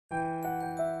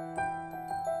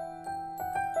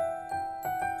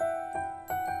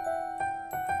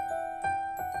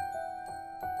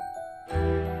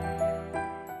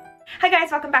guys,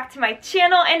 welcome back to my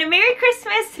channel and Merry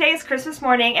Christmas! Today is Christmas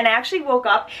morning and I actually woke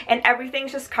up and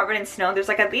everything's just covered in snow. There's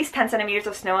like at least 10 centimeters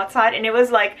of snow outside and it was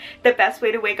like the best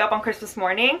way to wake up on Christmas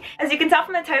morning. As you can tell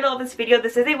from the title of this video,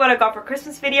 this is a what I got for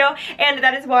Christmas video and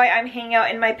that is why I'm hanging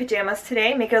out in my pajamas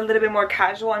today, make it a little bit more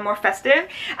casual and more festive.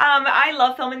 I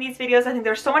love filming these videos. I think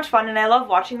they're so much fun and I love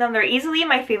watching them. They're easily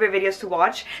my favorite videos to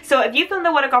watch. So if you filmed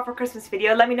the what I got for Christmas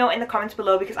video, let me know in the comments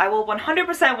below because I will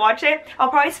 100% watch it. I'll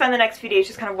probably spend the next few days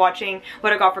just kind of watching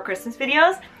what I got for Christmas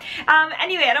videos.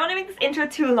 Anyway, I don't want to make this intro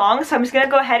too long, so I'm just gonna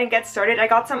go ahead and get started. I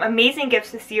got some amazing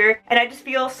gifts this year and I just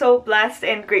feel so blessed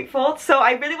and grateful. So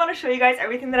I really want to show you guys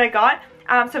everything that I got.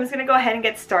 So I'm just gonna go ahead and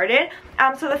get started.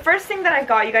 So the first thing that I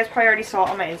got, you guys probably already saw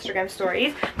on my Instagram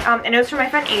stories, and it was from my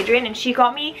friend Adrian, and she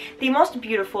got me the most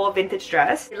beautiful vintage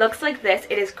dress. It looks like this.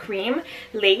 It is cream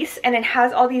lace and it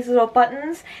has all these little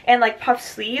buttons and like puff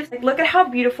sleeves. Like, look at how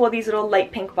beautiful these little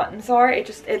light pink buttons are.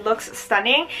 It looks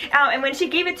stunning. And when she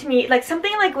gave it to me, like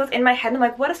something like was in my head. I'm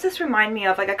like, what does this remind me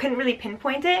of? Like I couldn't really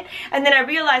pinpoint it, and then I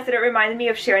realized that it reminded me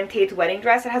of Sharon Tate's wedding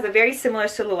dress. It has a very similar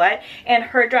silhouette and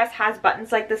her dress has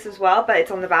buttons like this as well, but it's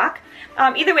on the back.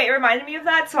 Either way, it reminded me of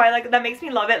that, so that makes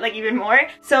me love it like even more.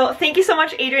 So thank you so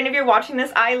much, Adrian, if you're watching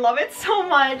this. I love it so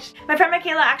much. My friend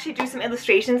Michaela actually drew some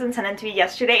illustrations and sent them to me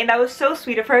yesterday, and that was so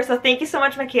sweet of her, so thank you so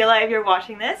much, Michaela, if you're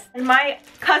watching this. And my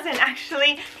cousin,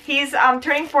 actually, he's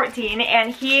turning 14,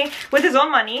 and he, with his own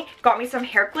money, got me some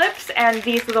hair clips and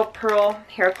these little pearl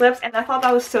hair clips, and I thought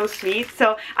that was so sweet.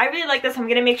 So I really like this. I'm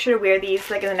gonna make sure to wear these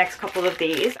like in the next couple of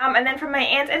days. And then from my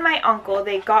aunt and my uncle,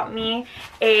 they got me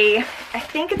I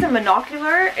think it's a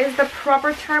monocular is the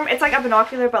proper term. It's like a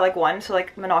binocular but like one, so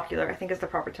like monocular I think is the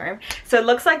proper term. So it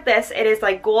looks like this. It is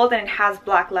like gold and it has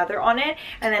black leather on it,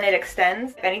 and then it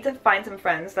extends. I need to find some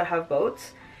friends that have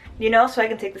boats, you know, so I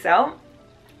can take this out.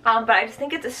 But I just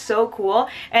think it's so cool,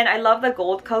 and I love the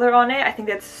gold color on it. I think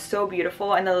that's so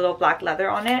beautiful, and the little black leather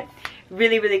on it.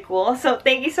 Really, really cool. So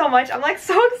thank you so much. I'm like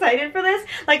so excited for this.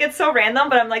 Like, it's so random,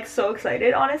 but I'm like so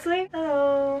excited, honestly.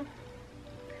 Hello.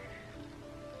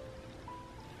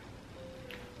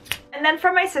 And then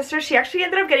from my sister, she actually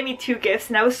ended up getting me two gifts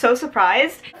and I was so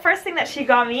surprised. The first thing that she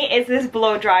got me is this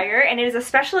blow dryer, and it is a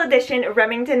special edition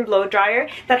Remington blow dryer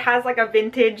that has like a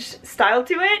vintage style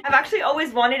to it. I've actually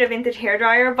always wanted a vintage hair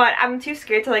dryer, but I'm too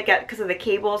scared to like get because of the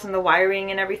cables and the wiring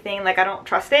and everything. Like, I don't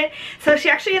trust it. So she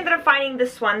actually ended up finding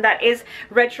this one that is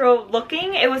retro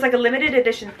looking. It was like a limited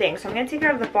edition thing. So I'm gonna take it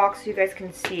out of the box so you guys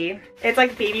can see. It's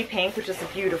like baby pink, which is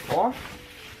beautiful.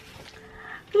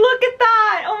 Look at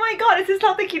that! Oh my god, is this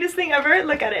not the cutest thing ever?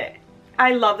 Look at it.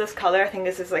 I love this color. I think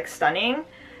this is like stunning.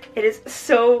 It is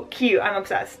so cute. I'm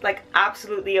obsessed. Like,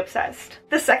 absolutely obsessed.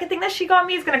 The second thing that she got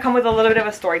me is gonna come with a little bit of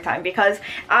a story time, because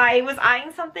I was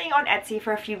eyeing something on Etsy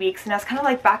for a few weeks and I was kind of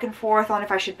like back and forth on if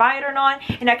I should buy it or not,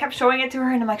 and I kept showing it to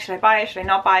her and I'm like, should I buy it? Should I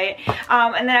not buy it?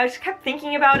 And then I just kept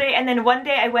thinking about it, and then one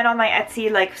day I went on my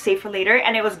Etsy like save for later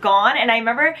and it was gone, and I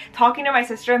remember talking to my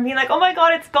sister and being like, oh my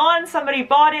god, it's gone, somebody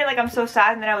bought it, like I'm so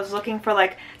sad. And then I was looking for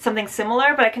like something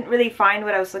similar, but I couldn't really find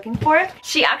what I was looking for.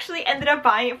 She actually ended up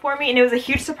buying it for me, and it was a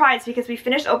huge surprise because we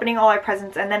finished opening all our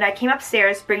presents, and then I came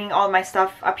upstairs bringing all of my stuff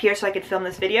up here so I could film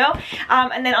this video,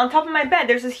 and then on top of my bed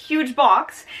there's this huge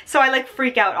box, so I like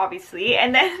freak out obviously,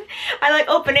 and then I like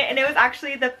open it and it was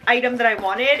actually the item that I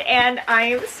wanted, and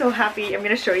I'm so happy. I'm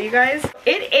gonna show you guys.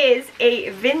 It is a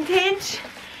vintage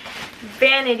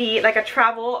vanity, like a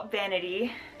travel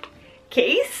vanity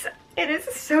case. It is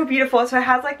so beautiful. So it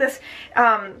has like this,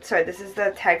 sorry, this is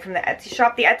the tag from the Etsy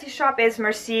shop. The Etsy shop is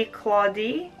Merci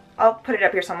Claudie. I'll put it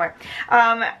up here somewhere.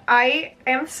 I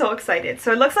am so excited.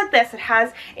 So it looks like this. It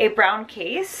has a brown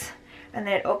case, and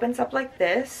then it opens up like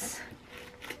this.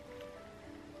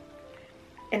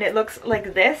 And it looks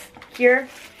like this. Here,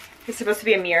 it's supposed to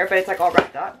be a mirror, but it's like all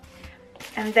wrapped up.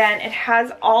 And then it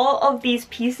has all of these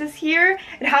pieces here.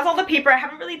 It has all the paper. I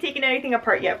haven't really taken anything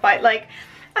apart yet, but like,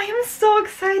 I am so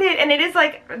excited, and it is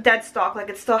like dead stock. Like,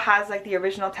 it still has like the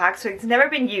original tag, so it's never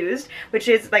been used, which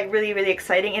is like really, really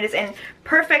exciting. It is in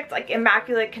perfect, like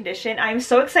immaculate condition. I'm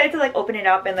so excited to like open it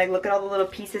up and like look at all the little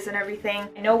pieces and everything.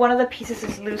 I know one of the pieces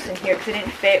is loose in here because it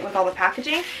didn't fit with all the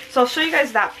packaging, so I'll show you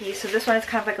guys that piece. So this one is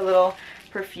kind of like a little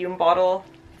perfume bottle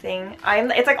thing.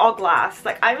 It's like all glass.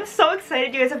 Like, I'm so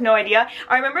excited. You guys have no idea.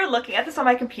 I remember looking at this on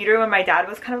my computer when my dad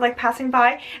was kind of like passing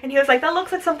by, and he was like, that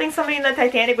looks like something somebody in the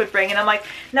Titanic would bring, and I'm like,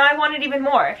 now I want it even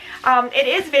more. It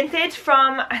is vintage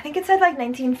from, I think it said like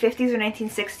 1950s or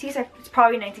 1960s. It's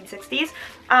probably 1960s,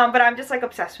 but I'm just like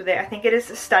obsessed with it. I think it is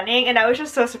stunning, and I was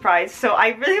just so surprised. So I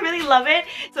really, really love it.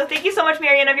 So thank you so much,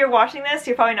 Marianne, if you're watching this.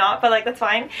 You're probably not, but like, that's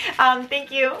fine. Thank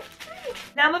you.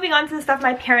 Now moving on to the stuff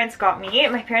my parents got me.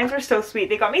 My parents were so sweet.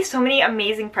 They got me so many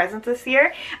amazing presents this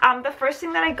year. The first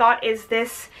thing that I got is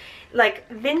this like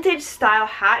vintage style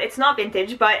hat. It's not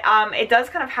vintage, but it does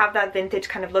kind of have that vintage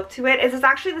kind of look to it. It's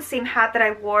actually the same hat that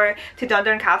I wore to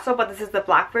Dundurn Castle, but this is the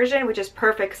black version, which is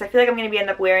perfect because I feel like I'm going to end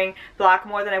up wearing black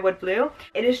more than I would blue.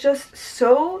 It is just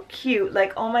so cute.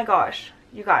 Like, oh my gosh,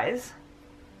 you guys.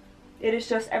 It is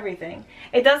just everything.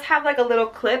 It does have like a little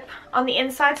clip on the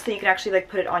inside so you can actually like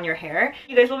put it on your hair.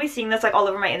 You guys will be seeing this like all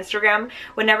over my Instagram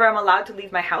whenever I'm allowed to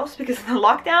leave my house because of the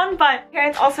lockdown. But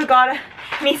parents also got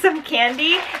me some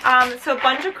candy. So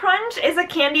Bunja Crunch is a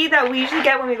candy that we usually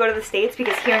get when we go to the States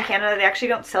because here in Canada they actually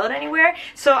don't sell it anywhere.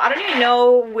 So I don't even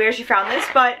know where she found this,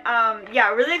 but yeah,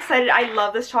 really excited. I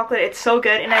love this chocolate. It's so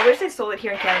good and I wish they sold it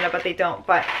here in Canada, but they don't.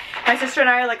 But my sister and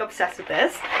I are like obsessed with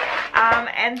this.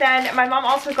 And then my mom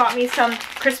also got me some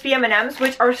crispy M&Ms,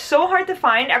 which are so hard to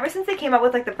find. Ever since they came out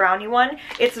with like the brownie one,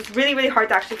 it's really hard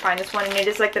to actually find this one, and it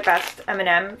is like the best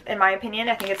M&M in my opinion.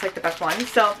 I think it's like the best one.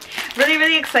 So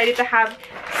really excited to have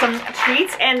some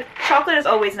treats, and chocolate is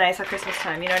always nice at Christmas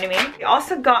time, you know what I mean? They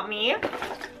also got me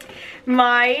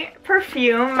my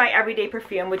perfume, my everyday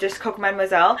perfume, which is Coco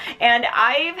Mademoiselle, and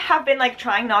I have been like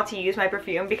trying not to use my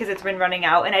perfume because it's been running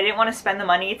out and I didn't want to spend the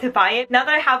money to buy it. Now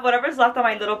that I have whatever's left on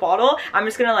my little bottle, I'm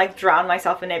just gonna like drown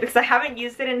myself in it because I haven't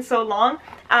used it in so long.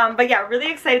 But yeah,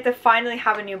 really excited to finally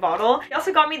have a new bottle. They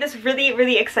also got me this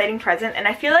really exciting present, and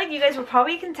I feel like you guys will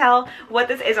probably can tell what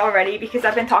this is already because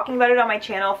I've been talking about it on my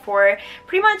channel for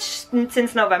pretty much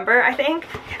since November, I think.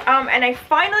 And I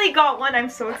finally got one. I'm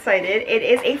so excited. It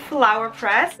is a flower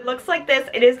press. It looks like this.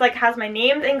 It is like has my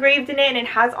name engraved in it, and it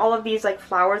has all of these like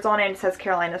flowers on it, and it says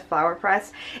Carolina's Flower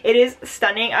Press. It is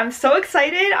stunning. I'm so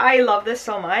excited. I love this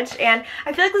so much, and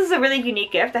I feel like this is a really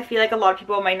unique gift. I feel like a lot of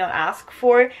people might not ask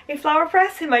for a flower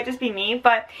press. It might just be me,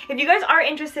 but if you guys are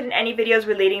interested in any videos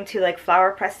relating to like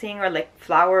flower pressing or like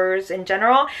flowers in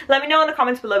general, let me know in the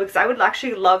comments below because I would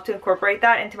actually love to incorporate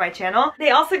that into my channel.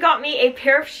 They also got me a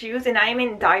pair of shoes, and I am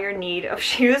in dire need of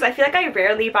shoes. I feel like I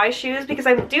rarely buy shoes because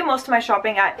I do most of my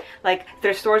shopping at like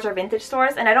thrift stores or vintage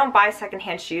stores, and I don't buy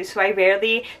secondhand shoes, so I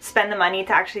rarely spend the money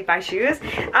to actually buy shoes.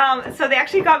 So they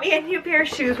actually got me a new pair of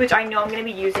shoes, which I know I'm going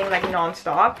to be using like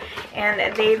non-stop,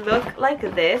 and they look like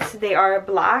this. They are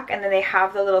black, and then they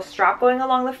have the little strap going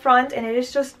along the front, and it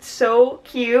is just so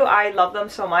cute. I love them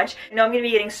so much. I know I'm going to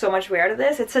be getting so much wear out of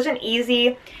this. It's such an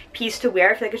easy piece to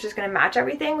wear. I feel like it's just going to match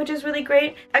everything, which is really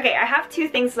great. Okay, I have two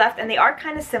things left, and they are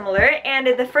kind of similar, and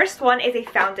the first one is a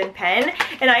fountain pen,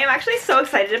 and I am actually so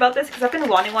excited about this because I've been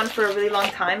wanting one for a really long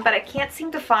time, but I can't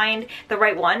seem to find the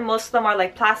right one. Most of them are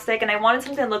like plastic, and I wanted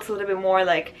something that looks a little bit more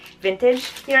like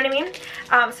vintage, you know what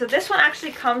I mean? So this one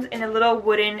actually comes in a little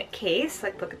wooden case.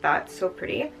 Like, look at that, so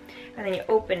pretty. And then you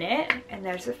open it, and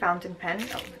there's the fountain pen.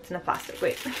 Oh, it's in a plastic,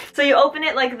 wait. So you open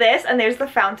it like this, and there's the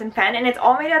fountain pen, and it's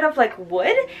all made out of like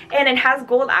wood, and it has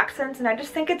gold accents, and I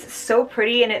just think it's so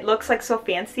pretty, and it looks like so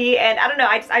fancy, and I don't know,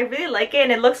 I really like it,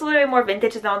 and it looks a little bit more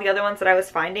vintage than all the other ones that I was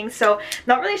finding. So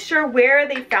not really sure where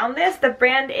they found this. The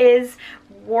brand is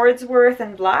Wordsworth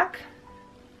and Black.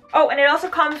 Oh, and it also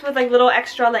comes with like little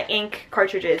extra like ink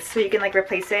cartridges, so you can like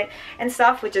replace it and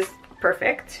stuff, which is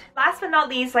perfect. Last but not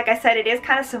least, like I said, it is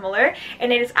kind of similar,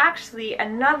 and it is actually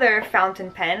another fountain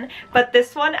pen, but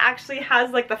this one actually has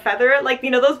like the feather, like,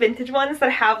 you know, those vintage ones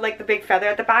that have like the big feather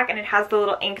at the back, and it has the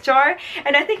little ink jar,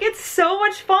 and I think it's so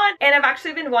much fun. And I've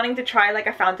actually been wanting to try like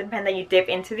a fountain pen that you dip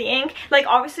into the ink. Like,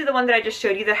 obviously the one that I just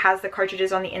showed you that has the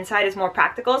cartridges on the inside is more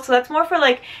practical, so that's more for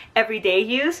like everyday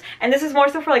use, and this is more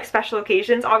so for like special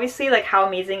occasions. Obviously, like, how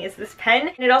amazing is this pen?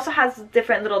 And it also has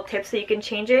different little tips so you can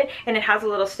change it, and it has a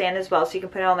little stand as well, so you can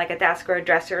put it on like a desk or a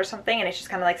dresser or something, and it's just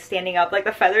kind of like standing up, like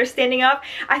the feathers standing up.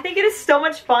 I think it is so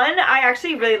much fun. I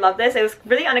actually really love this. It was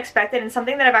really unexpected and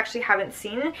something that I've actually haven't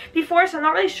seen before, so I'm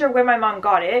not really sure where my mom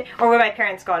got it, or where my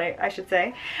parents got it, I should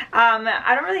say.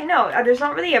 I don't really know. There's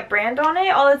not really a brand on it.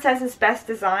 All it says is best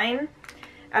design.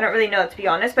 I don't really know, to be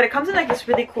honest, but it comes in like this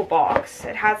really cool box.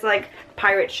 It has like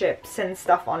pirate ships and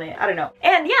stuff on it. I don't know.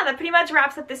 And yeah, that pretty much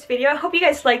wraps up this video. I hope you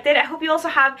guys liked it. I hope you also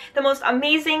have the most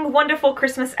amazing, wonderful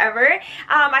Christmas ever.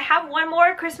 I have one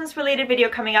more Christmas related video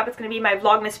coming up. It's going to be my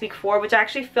Vlogmas week 4, which I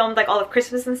actually filmed like all of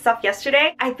Christmas and stuff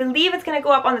yesterday. I believe it's going to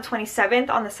go up on the 27th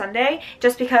on the Sunday,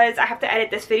 just because I have to edit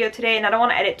this video today, and I don't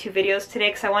want to edit 2 videos today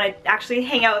because I want to actually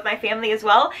hang out with my family as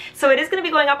well. So it is going to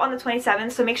be going up on the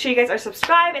 27th, so make sure you guys are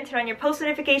subscribed and turn on your post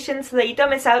notifications so that you don't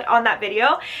miss out on that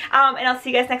video. And I'll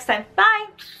see you guys next time. Bye!